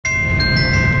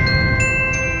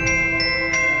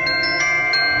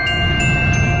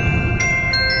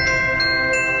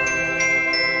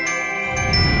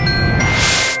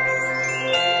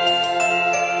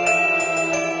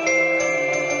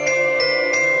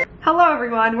Hello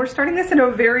everyone, we're starting this in a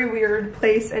very weird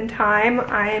place and time.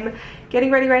 I'm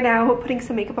getting ready right now, putting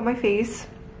some makeup on my face.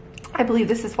 I believe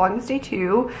this is Vlogmas Day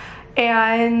 2.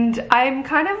 And I'm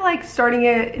kind of like starting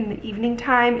it in the evening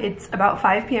time. It's about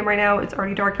 5 p.m. right now, it's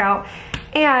already dark out.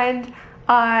 And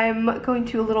I'm going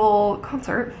to a little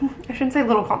concert. I shouldn't say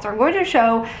little concert. I'm going to a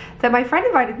show that my friend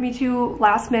invited me to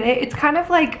last minute. It's kind of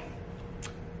like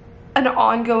an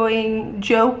ongoing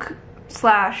joke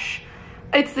slash,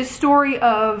 it's the story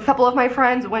of a couple of my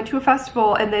friends went to a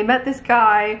festival and they met this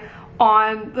guy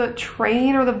on the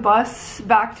train or the bus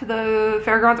back to the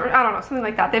fairgrounds, or I don't know, something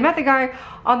like that. They met the guy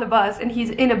on the bus and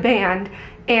he's in a band,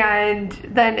 and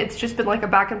then it's just been like a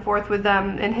back and forth with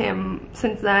them and him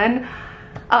since then.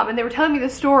 And they were telling me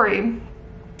this story,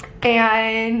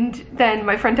 and then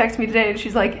my friend texted me today and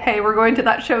she's like, hey, we're going to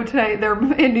that show tonight. They're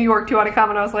in New York. Do you want to come?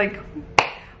 And I was like,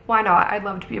 why not? I'd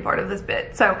love to be a part of this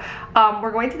bit. So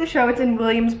we're going to the show. It's in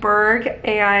Williamsburg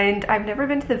and I've never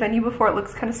been to the venue before. It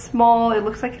looks kind of small. It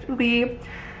looks like it will be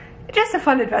just a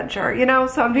fun adventure, you know?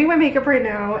 So I'm doing my makeup right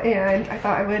now and I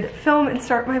thought I would film and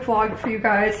start my vlog for you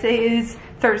guys. Today is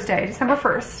Thursday, December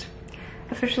 1st.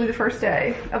 Officially the first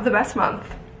day of the best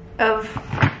month of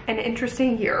an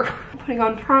interesting year. I'm putting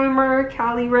on primer,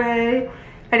 Cali Ray.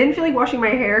 I didn't feel like washing my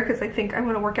hair because I think I'm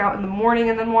gonna work out in the morning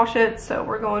and then wash it, so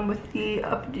we're going with the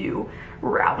updo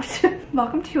route.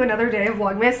 Welcome to another day of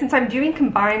Vlogmas. Since I'm doing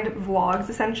combined vlogs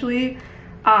essentially,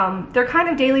 they're kind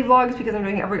of daily vlogs because I'm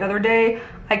doing every other day.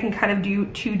 I can kind of do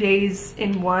 2 days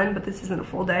in one, but this isn't a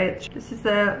full day. This is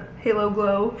the Halo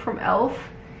Glow from e.l.f.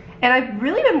 And I've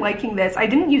really been liking this. I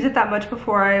didn't use it that much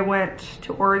before I went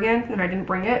to Oregon and I didn't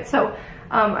bring it, so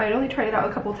I'd only tried it out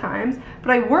a couple times,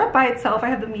 but I wore it by itself. I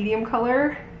have the medium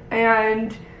color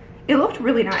and it looked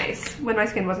really nice when my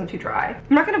skin wasn't too dry.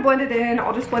 I'm not gonna blend it in,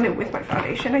 I'll just blend it with my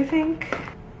foundation, I think.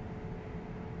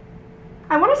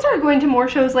 I wanna start going to more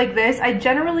shows like this. I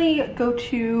generally go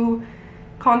to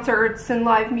concerts and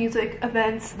live music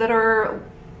events that are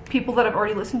people that I've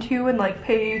already listened to and like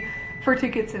pay for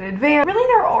tickets in advance. Really,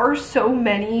 there are so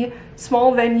many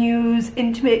small venues,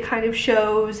 intimate kind of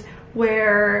shows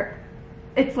where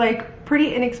it's like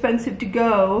pretty inexpensive to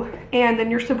go, and then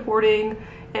you're supporting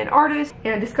an artist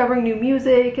and discovering new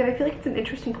music, and I feel like it's an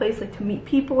interesting place like to meet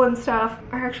people and stuff.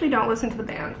 I actually don't listen to the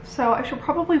band, so I should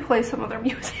probably play some of their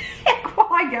music while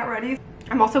I get ready.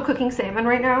 I'm also cooking salmon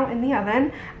right now in the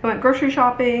oven. I went grocery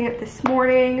shopping this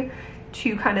morning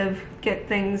to kind of get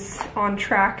things on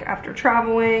track after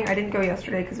traveling. I didn't go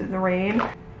yesterday because of the rain.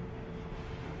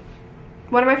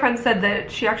 One of my friends said that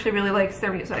she actually really likes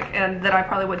their music and that I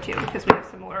probably would too because we have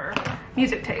similar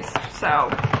music tastes, so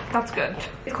that's good.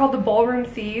 It's called The Ballroom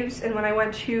Thieves, and when I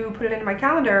went to put it into my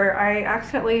calendar, I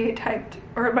accidentally typed,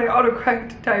 or my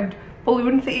autocorrect typed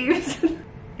Balloon Thieves.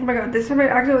 Oh my god, this time I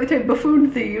accidentally typed Buffoon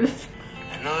Thieves.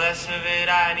 And the less of it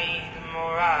I need, the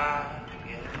more I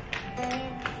get.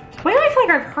 Why do I feel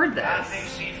like I've heard this? I think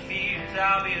she fears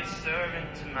I'll be a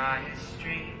servant to my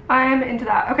history. I'm into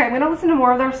that. Okay, I'm gonna listen to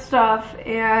more of their stuff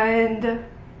and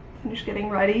finish getting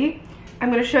ready. I'm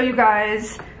gonna show you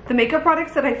guys the makeup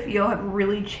products that I feel have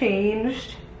really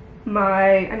changed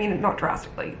my, I mean, not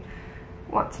drastically.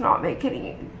 Let's not make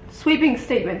any sweeping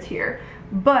statements here,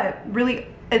 but really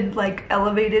like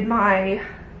elevated my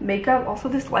makeup. Also,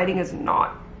 this lighting is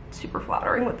not super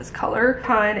flattering with this color.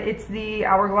 It's the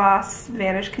Hourglass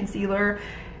Vanish Concealer.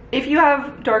 If you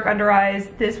have dark under eyes,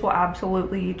 this will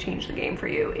absolutely change the game for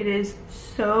you. It is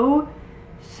so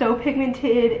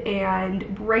pigmented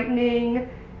and brightening,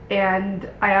 and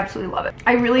I absolutely love it.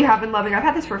 I really have been loving, I've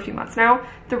had this for a few months now,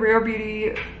 the Rare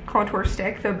Beauty Contour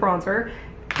Stick, the bronzer.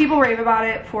 People rave about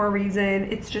it for a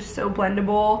reason. It's just so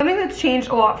blendable. Something that's changed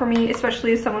a lot for me,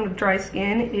 especially as someone with dry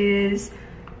skin, is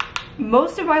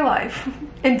most of my life,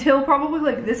 until probably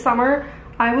like this summer,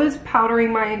 I was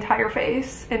powdering my entire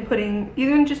face and putting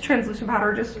even just translucent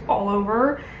powder just all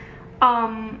over,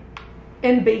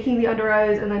 and baking the under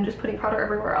eyes and then just putting powder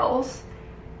everywhere else.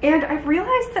 And I've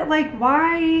realized that like,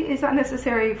 why is that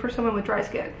necessary for someone with dry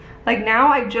skin? Like now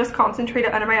I just concentrate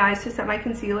it under my eyes to set my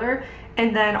concealer,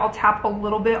 and then I'll tap a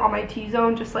little bit on my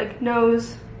T-zone, just like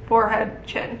nose, forehead,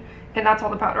 chin. And that's all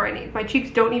the powder I need. My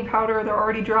cheeks don't need powder, they're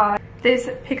already dry.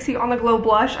 This Pixie On The Glow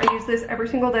blush, I use this every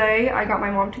single day. I got my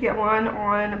mom to get one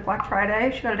on Black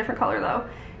Friday. She got a different color though.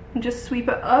 And just sweep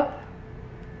it up.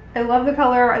 I love the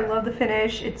color, I love the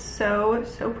finish. It's so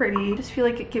pretty. I just feel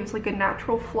like it gives like a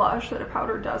natural flush that a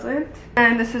powder doesn't.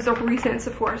 And this is a recent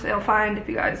Sephora sale find if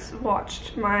you guys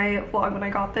watched my vlog when I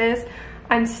got this.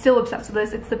 I'm still obsessed with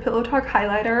this. It's the Pillow Talk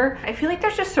highlighter. I feel like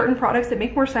there's just certain products that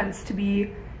make more sense to be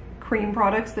cream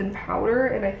products than powder,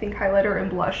 and I think highlighter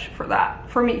and blush for that,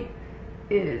 for me.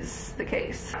 is the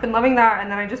case. I've been loving that,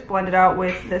 and then I just blended out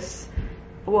with this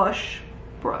blush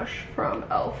brush from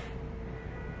OFF.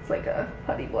 It's like a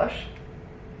putty blush.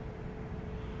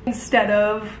 Instead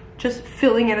of just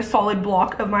filling in a solid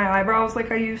block of my eyebrows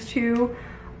like I used to,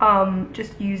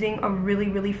 just using a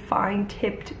really fine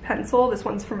tipped pencil. This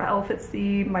one's from OFF. It's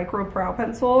the micro brow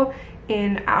pencil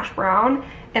in ash brown,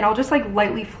 and I'll just like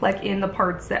lightly fleck in the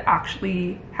parts that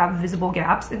actually have visible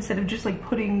gaps instead of just like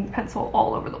putting pencil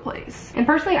all over the place. And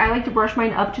personally, I like to brush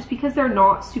mine up just because they're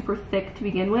not super thick to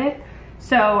begin with,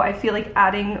 so I feel like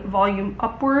adding volume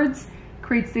upwards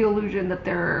creates the illusion that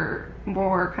they're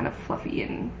more kind of fluffy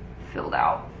and filled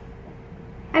out.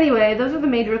 Anyway, those are the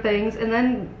major things. And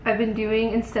then I've been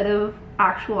doing, instead of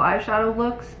actual eyeshadow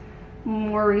looks,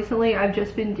 more recently I've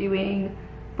just been doing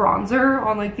bronzer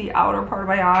on like the outer part of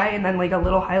my eye, and then like a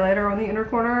little highlighter on the inner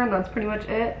corner, and that's pretty much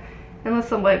it.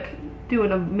 Unless I'm like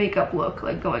doing a makeup look,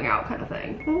 like going out kind of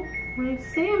thing. Oh, my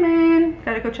salmon.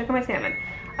 Gotta go check on my salmon.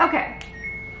 Okay,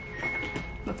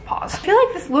 let's pause. I feel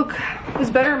like this look was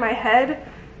better in my head.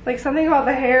 Like something about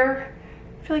the hair.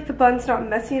 I feel like the bun's not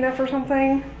messy enough or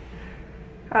something.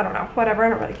 I don't know, whatever, I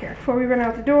don't really care. Before we run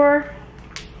out the door,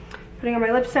 putting on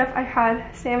my lip stuff, I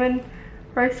had salmon,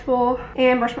 rice bowl,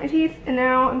 and brushed my teeth, and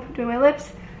now I'm doing my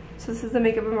lips. So this is the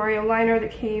Makeup and Mario liner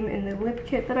that came in the lip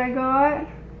kit that I got.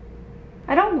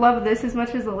 I don't love this as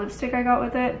much as the lipstick I got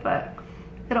with it, but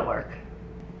it'll work.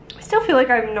 I still feel like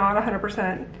I'm not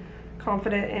 100%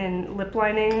 confident in lip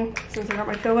lining since I got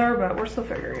my filler, but we're still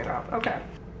figuring it out. Okay.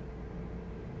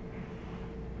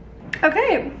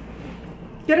 Okay,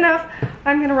 good enough.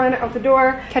 I'm gonna run out the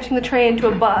door, catching the train to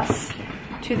a bus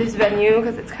to this venue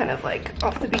because it's kind of like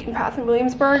off the beaten path in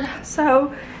Williamsburg.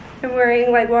 So I'm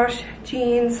wearing light wash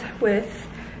jeans with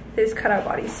this cutout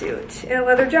bodysuit and a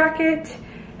leather jacket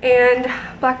and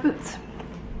black boots.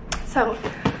 So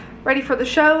ready for the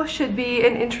show. Should be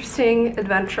an interesting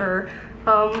adventure,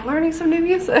 learning some new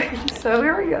music. So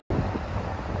here we go.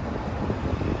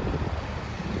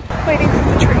 Waiting for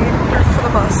the train, or for the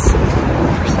bus,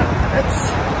 for 7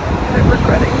 minutes. And I'm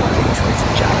regretting my choice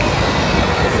of jacket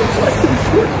because it's less than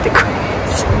 40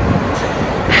 degrees.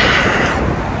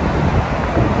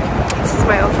 This is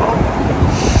my own fault.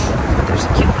 But there's a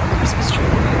cute little Christmas tree.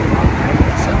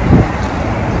 So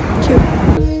cute.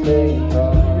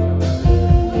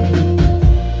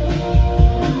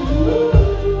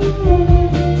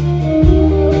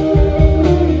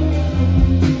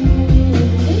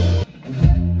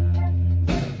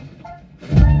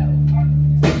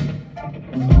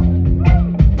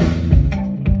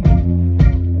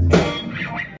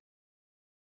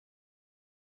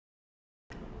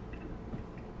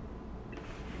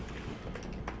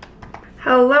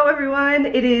 Hello everyone,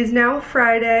 it is now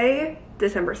Friday,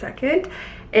 December 2nd,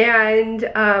 and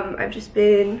I've just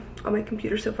been on my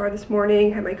computer so far this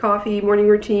morning, had my coffee, morning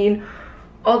routine,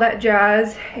 all that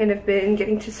jazz, and have been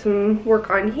getting to some work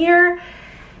on here,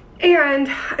 and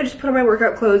I just put on my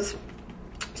workout clothes,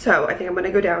 so I think I'm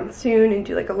gonna go down soon and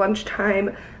do like a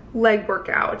lunchtime leg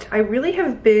workout. I really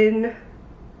have been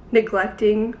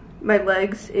neglecting my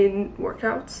legs in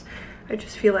workouts. I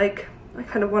just feel like I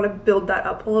kind of want to build that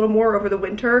up a little more over the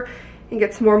winter and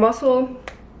get some more muscle.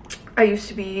 I used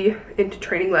to be into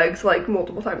training legs like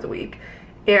multiple times a week,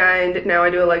 and now I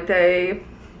do a leg day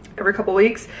every couple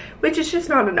weeks, which is just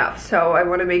not enough. So I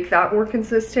want to make that more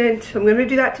consistent. So I'm going to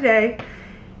do that today.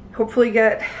 Hopefully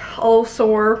get a little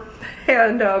sore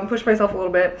and push myself a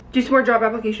little bit. Do some more job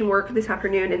application work this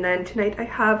afternoon, and then tonight I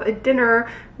have a dinner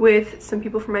with some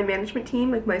people from my management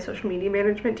team, like my social media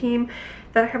management team,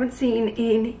 that I haven't seen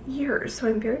in years. So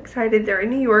I'm very excited. They're in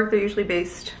New York. They're usually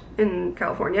based in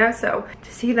California. So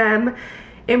to see them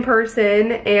in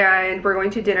person, and we're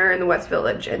going to dinner in the West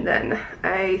Village, and then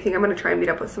I think I'm gonna try and meet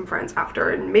up with some friends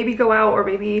after and maybe go out, or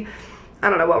maybe I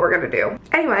don't know what we're gonna do.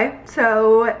 Anyway,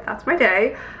 so that's my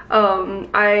day.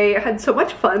 I had so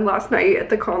much fun last night at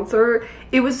the concert.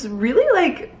 It was really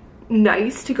like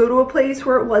nice to go to a place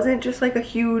where it wasn't just like a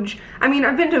huge, I mean,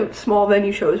 I've been to small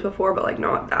venue shows before, but like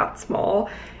not that small.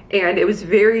 And it was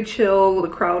very chill. The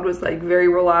crowd was like very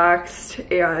relaxed,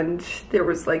 and there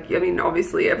was like, I mean,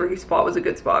 obviously every spot was a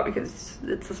good spot because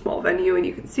it's a small venue and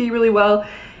you can see really well.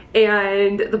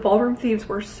 And the ballroom themes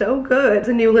were so good. As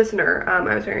a new listener,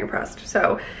 I was very impressed.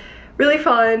 So really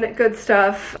fun, good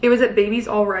stuff. It was at Baby's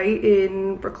All Right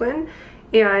in Brooklyn,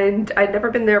 and I'd never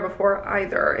been there before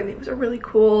either, and it was a really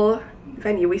cool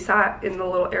venue. We sat in the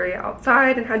little area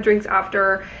outside and had drinks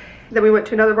after. Then we went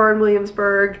to another bar in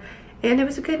Williamsburg, and it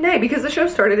was a good night. Because the show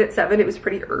started at 7, it was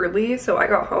pretty early, so I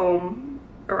got home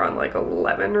around like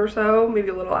 11 or so, maybe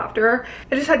a little after.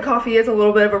 I just had coffee as a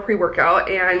little bit of a pre-workout,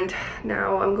 and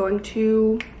now I'm going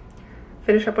to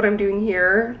finish up what I'm doing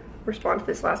here, respond to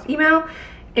this last email,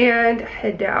 and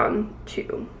head down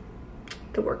to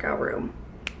the workout room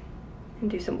and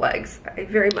do some legs. I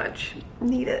very much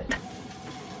need it.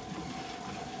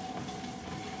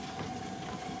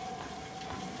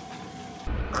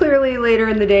 Clearly later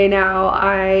in the day now.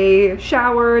 I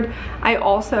showered. I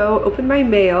also opened my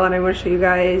mail, and I want to show you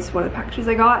guys one of the packages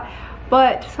I got.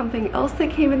 But something else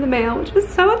that came in the mail, which was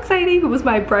so exciting, it was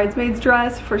my bridesmaid's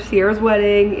dress for Sierra's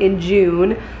wedding in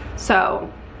June.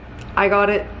 So I got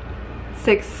it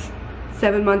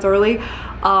 6-7 months early,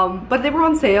 but they were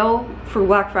on sale for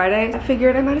Black Friday. I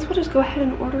figured I might as well just go ahead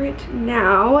and order it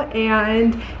now,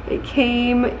 and it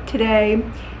came today,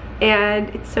 and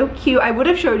it's so cute. I would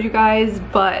have showed you guys,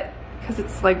 but because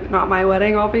it's like not my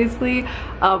wedding, obviously,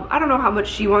 I don't know how much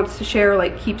she wants to share,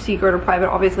 like keep secret or private.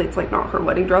 Obviously it's like not her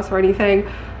wedding dress or anything,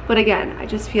 but again, I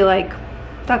just feel like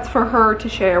that's for her to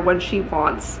share when she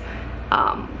wants.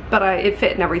 But it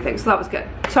fit and everything, so that was good.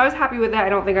 So I was happy with that. I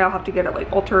don't think I'll have to get it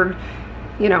like altered,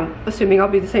 you know, assuming I'll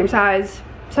be the same size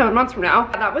 7 months from now.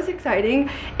 That was exciting.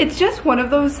 It's just one of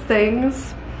those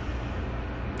things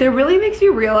that really makes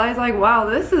you realize, like, wow,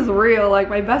 this is real. Like,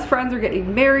 my best friends are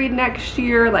getting married next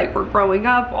year, like we're growing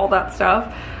up, all that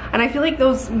stuff. And I feel like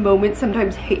those moments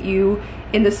sometimes hit you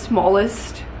in the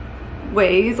smallest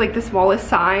ways, like the smallest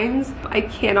signs. I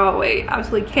cannot wait,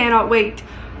 absolutely cannot wait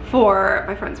for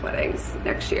my friends' weddings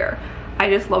next year. I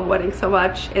just love weddings so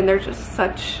much, and they're just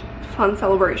such fun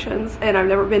celebrations, and I've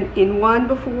never been in one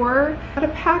before. I got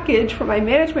a package from my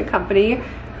management company,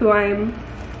 who I'm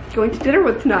going to dinner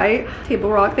with tonight, Table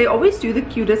Rock. They always do the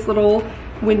cutest little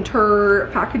winter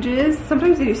packages.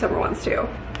 Sometimes they do summer ones too.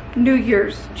 New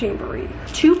Year's Jamboree.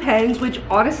 2 pens, which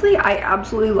honestly, I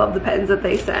absolutely love the pens that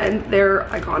they send. They're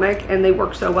iconic and they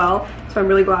work so well. So I'm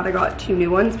really glad I got 2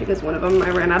 new ones, because one of them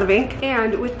I ran out of ink.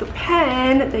 And with the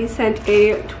pen, they sent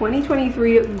a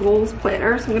 2023 goals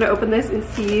planner. So I'm gonna open this and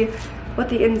see what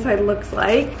the inside looks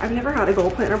like. I've never had a goal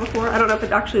planner before. I don't know if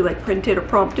it's actually like printed or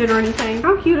prompted or anything.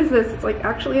 How cute is this? It's like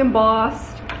actually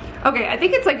embossed. Okay, I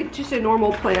think it's like just a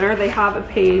normal planner. They have a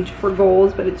page for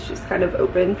goals, but it's just kind of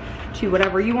open to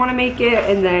whatever you want to make it.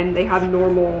 And then they have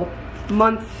normal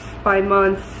month by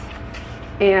month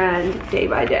and day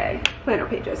by day planner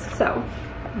pages. So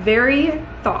very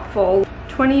thoughtful.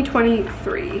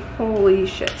 2023, holy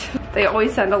shit. They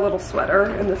always send a little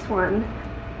sweater in this one.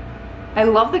 I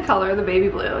love the color, the baby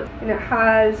blue. And it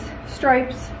has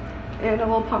stripes and a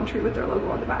little palm tree with their logo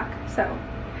on the back. So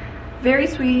very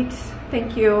sweet.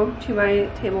 Thank you to my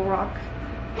Table Rock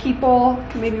people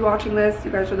who may be watching this.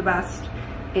 You guys are the best.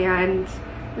 And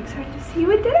I'm excited to see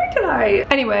you at dinner tonight.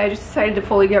 Anyway, I just decided to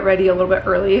fully get ready a little bit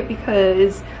early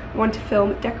because I want to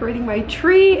film decorating my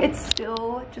tree. It's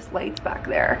still just lights back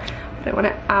there, but I want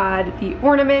to add the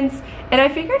ornaments. And I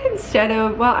figured instead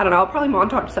of, well, I don't know, I'll probably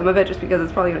montage some of it just because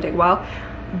it's probably gonna take a while.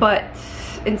 But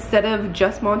instead of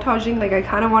just montaging, like I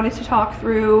kind of wanted to talk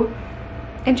through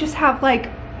and just have like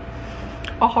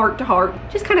a heart-to-heart,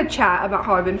 just kind of chat about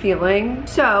how I've been feeling.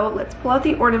 So let's pull out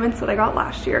the ornaments that I got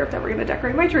last year that we're gonna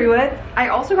decorate my tree with. I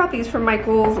also got these from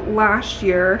Michael's last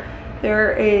year.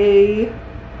 They're a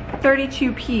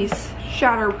 32-piece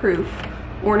shatterproof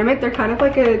ornament. They're kind of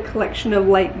like a collection of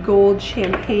light gold,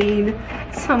 champagne,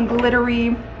 some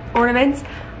glittery ornaments.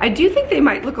 I do think they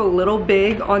might look a little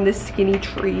big on this skinny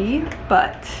tree,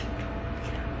 but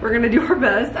we're gonna do our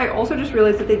best. I also just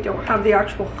realized that they don't have the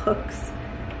actual hooks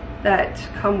that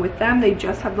come with them. They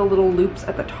just have the little loops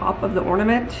at the top of the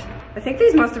ornament. I think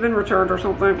these must have been returned or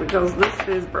something because this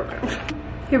is broken.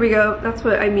 Here we go. That's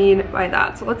what I mean by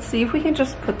that. So let's see if we can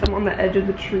just put them on the edge of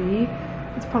the tree.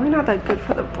 It's probably not that good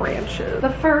for the branches. The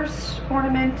first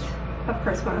ornament of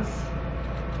Christmas.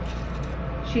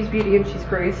 She's beauty and she's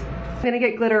grace. I'm gonna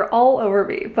get glitter all over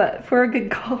me, but for a good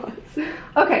cause.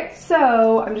 Okay,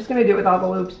 so I'm just gonna do it without the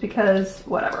loops because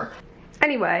whatever.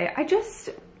 Anyway, I just,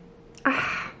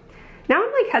 now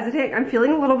I'm like hesitant. I'm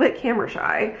feeling a little bit camera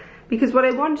shy because what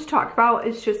I wanted to talk about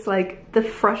is just like the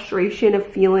frustration of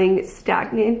feeling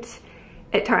stagnant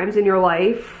at times in your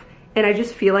life. And I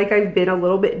just feel like I've been a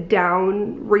little bit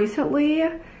down recently.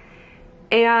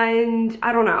 And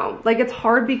I don't know, like it's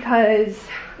hard because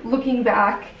looking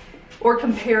back or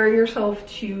comparing yourself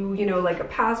to, you know, like a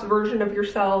past version of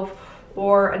yourself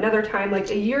or another time, like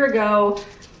a year ago,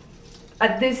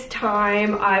 at this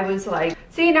time, I was like,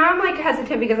 see, now I'm like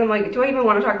hesitant because I'm like, do I even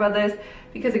want to talk about this?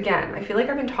 Because again, I feel like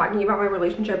I've been talking about my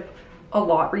relationship a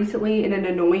lot recently in an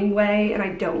annoying way, and I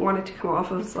don't want it to come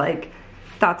off as like,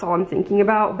 that's all I'm thinking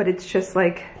about. But it's just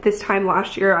like this time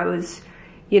last year, I was,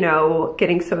 you know,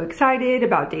 getting so excited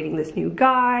about dating this new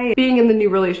guy, being in the new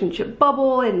relationship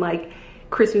bubble and like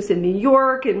Christmas in New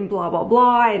York and blah, blah,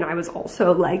 blah. And I was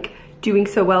also like doing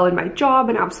so well in my job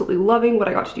and absolutely loving what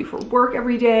I got to do for work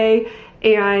every day.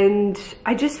 And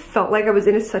I just felt like I was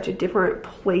in such a different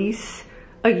place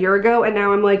a year ago. And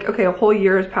now I'm like, okay, a whole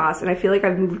year has passed and I feel like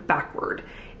I've moved backward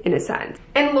in a sense.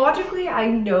 And logically, I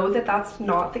know that that's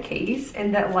not the case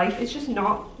and that life is just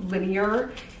not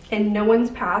linear and no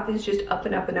one's path is just up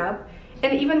and up and up.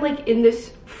 And even like in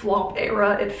this flop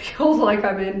era, it feels like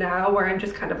I'm in now, where I'm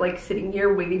just kind of like sitting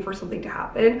here waiting for something to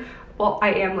happen. While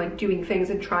I am like doing things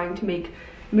and trying to make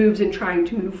moves and trying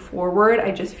to move forward,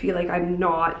 I just feel like I'm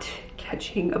not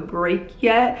catching a break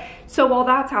yet. So while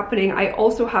that's happening, I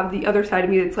also have the other side of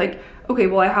me that's like, okay,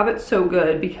 well, I have it so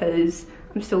good because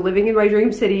I'm still living in my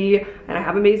dream city and I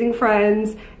have amazing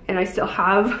friends and I still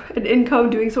have an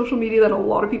income doing social media that a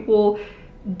lot of people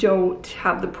don't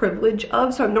have the privilege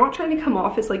of. So I'm not trying to come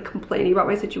off as like complaining about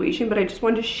my situation, but I just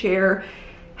wanted to share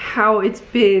how it's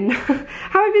been,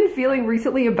 how I've been feeling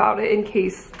recently about it, in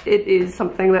case it is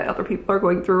something that other people are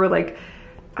going through, or like,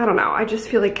 I don't know, I just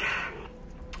feel like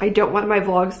I don't want my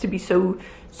vlogs to be so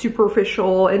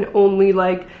superficial and only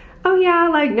like, oh yeah,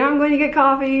 like now I'm going to get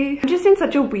coffee. I'm just in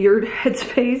such a weird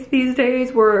headspace these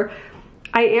days where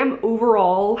I am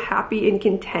overall happy and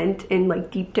content, and like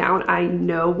deep down I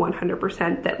know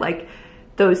 100% that like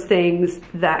those things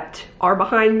that are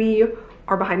behind me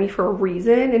for a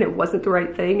reason, and it wasn't the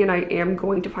right thing, and I am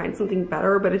going to find something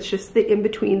better. But it's just the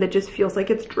in-between that just feels like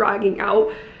it's dragging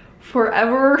out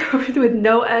forever with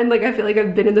no end. Like I feel like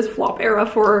I've been in this flop era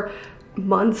for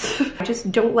months. I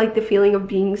just don't like the feeling of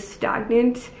being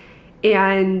stagnant,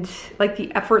 and like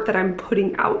the effort that I'm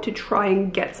putting out to try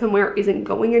and get somewhere isn't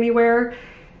going anywhere.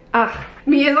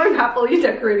 Me as I'm happily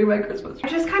decorating my Christmas tree. I'm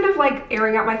just kind of like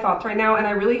airing out my thoughts right now, and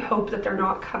I really hope that they're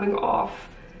not coming off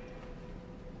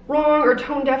wrong or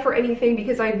tone deaf or anything,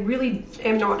 because I really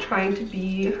am not trying to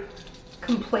be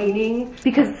complaining,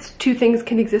 because two things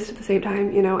can exist at the same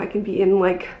time. You know, I can be in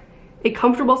like a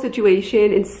comfortable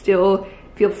situation and still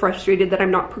feel frustrated that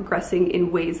I'm not progressing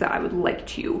in ways that I would like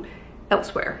to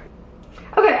elsewhere.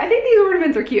 Okay, I think these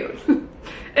ornaments are cute.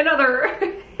 In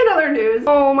other news,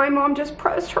 oh, my mom just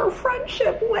pressed her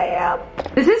friendship lamp.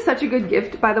 This is such a good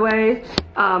gift, by the way.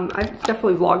 I've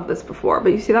definitely vlogged this before,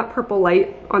 but you see that purple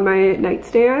light on my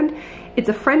nightstand? It's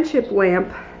a friendship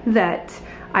lamp that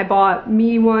I bought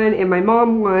me one and my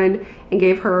mom one and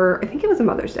gave her, I think it was a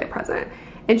Mother's Day present.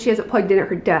 And she has it plugged in at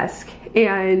her desk.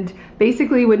 And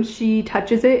basically when she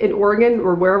touches it in Oregon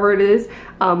or wherever it is,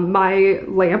 my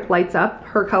lamp lights up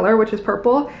her color, which is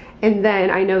purple. And then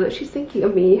I know that she's thinking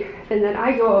of me. And then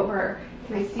I go over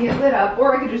and I see it lit up,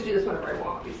 or I could just do this whenever I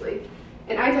want, obviously.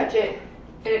 And I touch it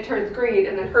and it turns green,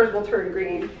 and then hers will turn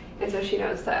green. And so she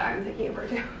knows that I'm thinking of her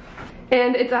too.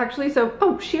 And it's actually so,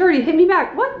 oh, she already hit me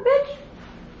back. What, bitch?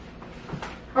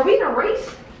 Are we in a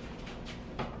race?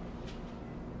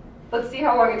 Let's see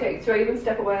how long it takes. Do I even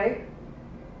step away?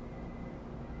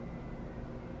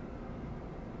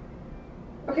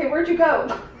 Okay, where'd you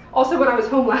go? Also, when I was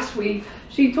home last week,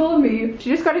 she told me she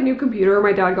just got a new computer.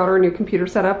 My dad got her a new computer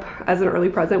set up as an early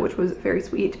present, which was very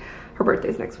sweet. Her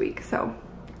birthday's next week, so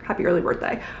happy early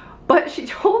birthday. But she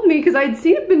told me, because I'd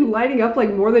seen it been lighting up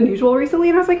like more than usual recently,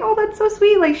 and I was like, oh, that's so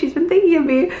sweet, like she's been thinking of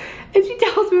me. And she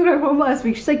tells me when I'm home last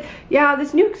week, she's like, yeah,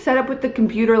 this new setup with the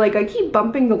computer, like I keep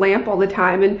bumping the lamp all the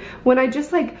time, and when I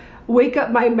just like wake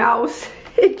up my mouse,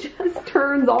 it just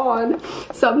turns on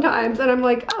sometimes. And I'm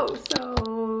like, oh,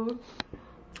 so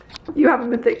you haven't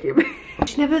been thinking of me.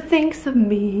 She never thinks of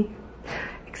me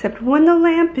except when the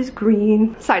lamp is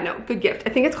green. Side note, good gift. I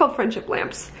think it's called Friendship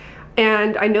Lamps.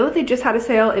 And I know that they just had a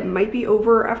sale. It might be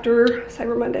over after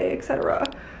Cyber Monday, etc.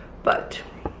 But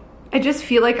I just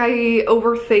feel like I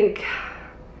overthink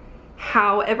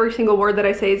how every single word that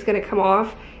I say is gonna come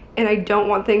off. And I don't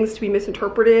want things to be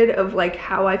misinterpreted of like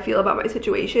how I feel about my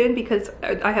situation, because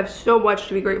I have so much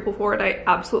to be grateful for, and I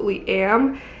absolutely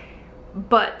am.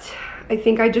 But I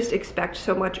think I just expect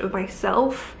so much of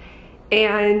myself,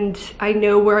 and I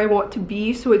know where I want to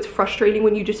be, so it's frustrating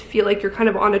when you just feel like you're kind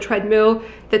of on a treadmill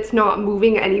that's not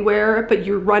moving anywhere, but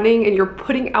you're running and you're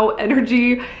putting out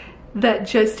energy that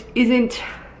just isn't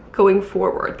going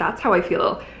forward. That's how I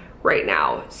feel right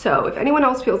now. So if anyone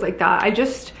else feels like that, I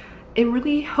just am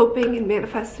really hoping and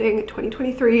manifesting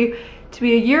 2023 to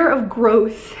be a year of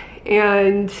growth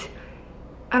and,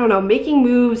 I don't know, making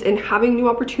moves and having new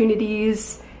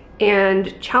opportunities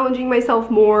and challenging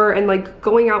myself more, and like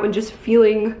going out and just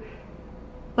feeling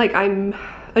like I'm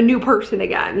a new person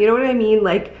again. You know what I mean?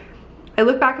 Like, I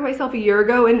look back at myself a year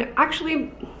ago, and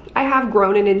actually I have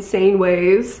grown in insane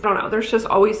ways. I don't know, there's just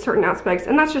always certain aspects,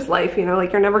 and that's just life, you know,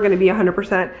 like you're never gonna be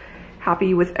 100%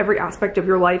 happy with every aspect of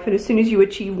your life. And as soon as you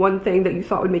achieve one thing that you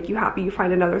thought would make you happy, you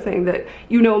find another thing that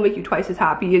you know will make you twice as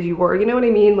happy as you were. You know what I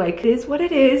mean? Like, it is what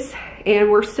it is, and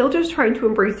we're still just trying to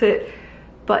embrace it,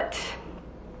 but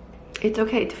it's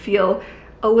okay to feel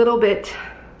a little bit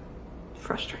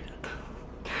frustrated.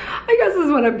 I guess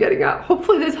is what I'm getting at.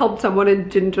 Hopefully this helped someone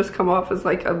and didn't just come off as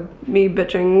like a me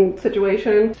bitching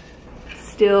situation.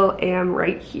 Still am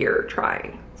right here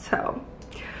trying. So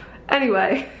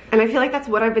anyway, and I feel like that's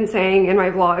what I've been saying in my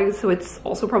vlogs, so it's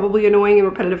also probably annoying and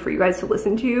repetitive for you guys to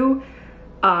listen to.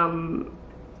 But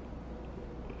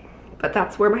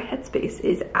that's where my headspace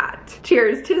is at.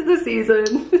 Cheers, 'tis the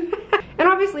season. And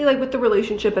obviously, like with the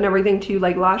relationship and everything too,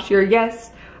 like last year,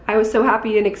 yes, I was so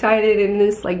happy and excited in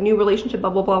this like new relationship,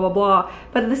 blah, blah, blah, blah, blah.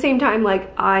 But at the same time,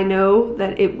 like I know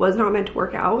that it was not meant to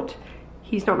work out.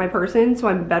 He's not my person, so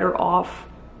I'm better off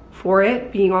for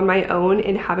it being on my own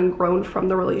and having grown from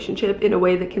the relationship in a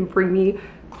way that can bring me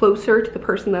closer to the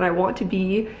person that I want to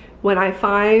be when I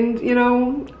find, you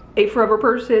know, a forever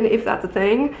person, if that's a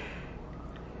thing.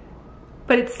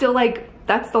 But it's still like,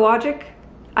 that's the logic.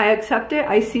 I accept it,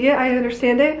 I see it, I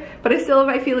understand it, but I still have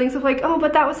my feelings of like, oh,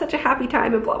 but that was such a happy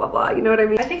time and blah, blah, blah, you know what I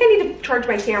mean? I think I need to charge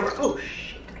my camera. Oh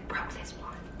shit, I broke this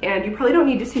one. And you probably don't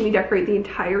need to see me decorate the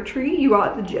entire tree, you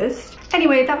got the gist.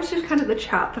 Anyway, that was just kind of the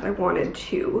chat that I wanted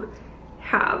to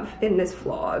have in this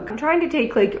vlog. I'm trying to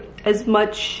take like as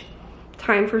much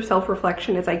time for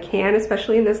self-reflection as I can,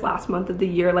 especially in this last month of the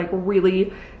year, like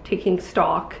really taking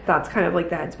stock. That's kind of like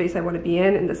the headspace I want to be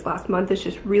in, and this last month is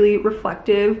just really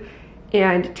reflective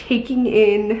and taking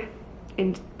in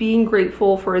and being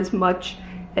grateful for as much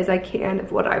as I can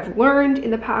of what I've learned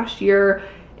in the past year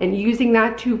and using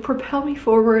that to propel me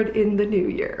forward in the new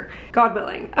year, God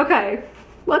willing. Okay,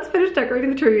 let's finish decorating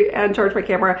the tree and charge my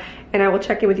camera, and I will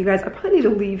check in with you guys. I probably need to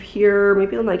leave here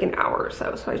maybe in like an hour or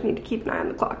so, so I just need to keep an eye on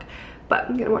the clock. But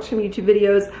I'm gonna watch some YouTube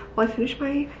videos while I finish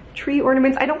my tree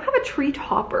ornaments. I don't have a tree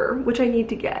topper, which I need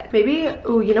to get. Maybe,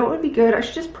 oh, you know what would be good? I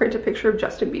should just print a picture of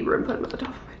Justin Bieber and put him at the top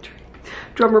of my tree.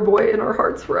 Drummer boy in our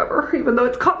hearts forever, even though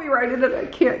it's copyrighted and I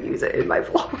can't use it in my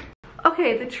vlog.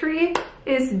 Okay, the tree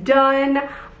is done.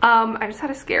 I just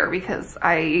had a scare because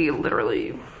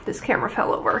this camera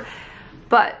fell over.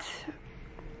 But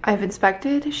I've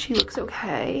inspected, she looks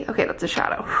okay. Okay, that's a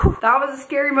shadow. Whew. That was a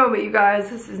scary moment, you guys.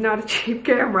 This is not a cheap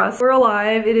camera. We're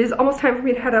alive. It is almost time for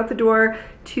me to head out the door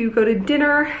to go to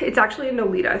dinner. It's actually in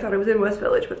Nolita. I thought it was in West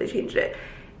Village, but they changed it.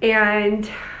 And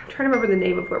I'm trying to remember the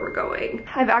name of where we're going.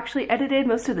 I've actually edited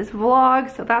most of this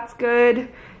vlog, so that's good.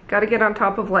 Gotta get on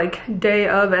top of like day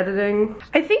of editing.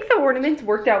 I think the ornaments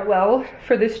worked out well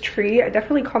for this tree. I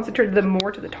definitely concentrated them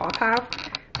more to the top half,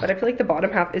 but I feel like the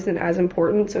bottom half isn't as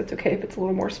important, so it's okay if it's a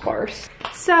little more sparse.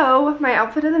 So my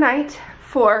outfit of the night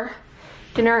for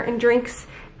dinner and drinks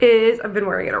is, I've been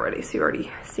wearing it already, so you've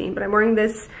already seen, but I'm wearing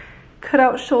this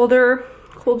cutout shoulder,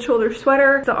 cold shoulder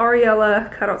sweater, the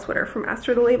Ariella cutout sweater from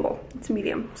Aster the Label. It's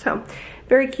medium, so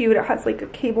very cute. It has like a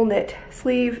cable knit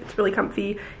sleeve. It's really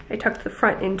comfy. I tucked the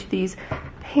front into these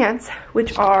pants,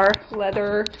 which are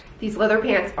leather. These leather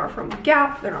pants are from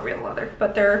Gap. They're not real leather,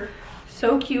 but they're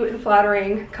so cute and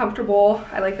flattering, comfortable.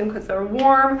 I like them because they're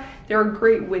warm. They're a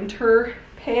great winter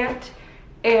pant,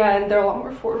 and they're a lot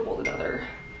more affordable than other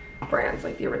brands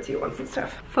like the Aritzia ones and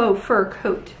stuff. Faux fur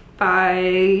coat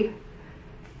by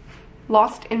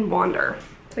Lost in Wander.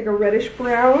 It's like a reddish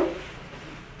brown.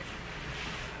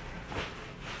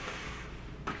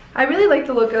 I really like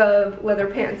the look of leather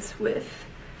pants with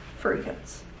furry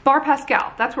coats. Bar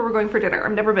Pascal, that's where we're going for dinner.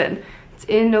 I've never been. It's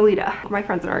in Nolita. My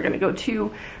friends and I are gonna go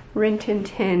to Rin Tin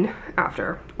Tin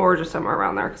after, or just somewhere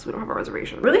around there because we don't have a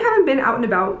reservation. Really haven't been out and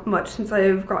about much since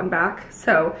I've gotten back.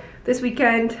 So this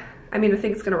weekend, I mean, I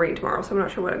think it's gonna rain tomorrow, so I'm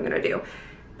not sure what I'm gonna do.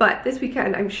 But this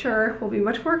weekend, I'm sure will be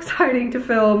much more exciting to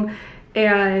film,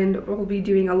 and we'll be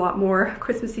doing a lot more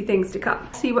Christmassy things to come.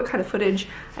 See what kind of footage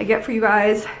I get for you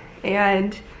guys,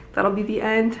 and that'll be the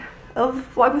end of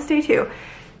Vlogmas Day 2.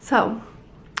 So,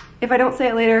 if I don't say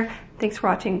it later, thanks for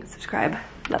watching, subscribe,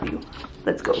 love you,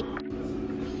 let's go.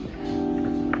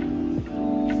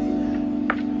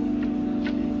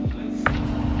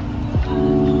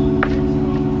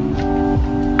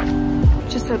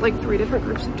 Just had like 3 different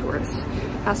groups of tourists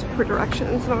ask for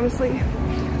directions, and honestly,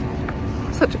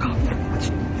 such a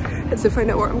compliment. As if I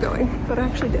know where I'm going, but I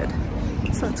actually did,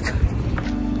 so that's good.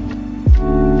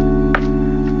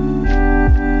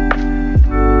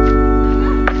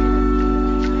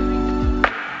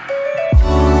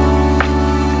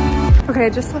 Okay, I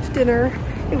just left dinner.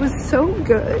 It was so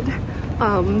good.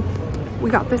 We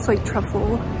got this like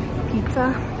truffle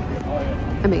pizza,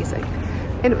 amazing.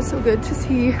 And it was so good to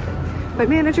see my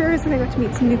managers, and I got to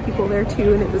meet some new people there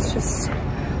too, and it was just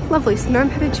Lovely, so now I'm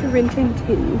headed to Rin Tin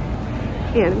Tin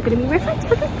and I'm gonna meet my friends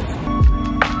for drinks.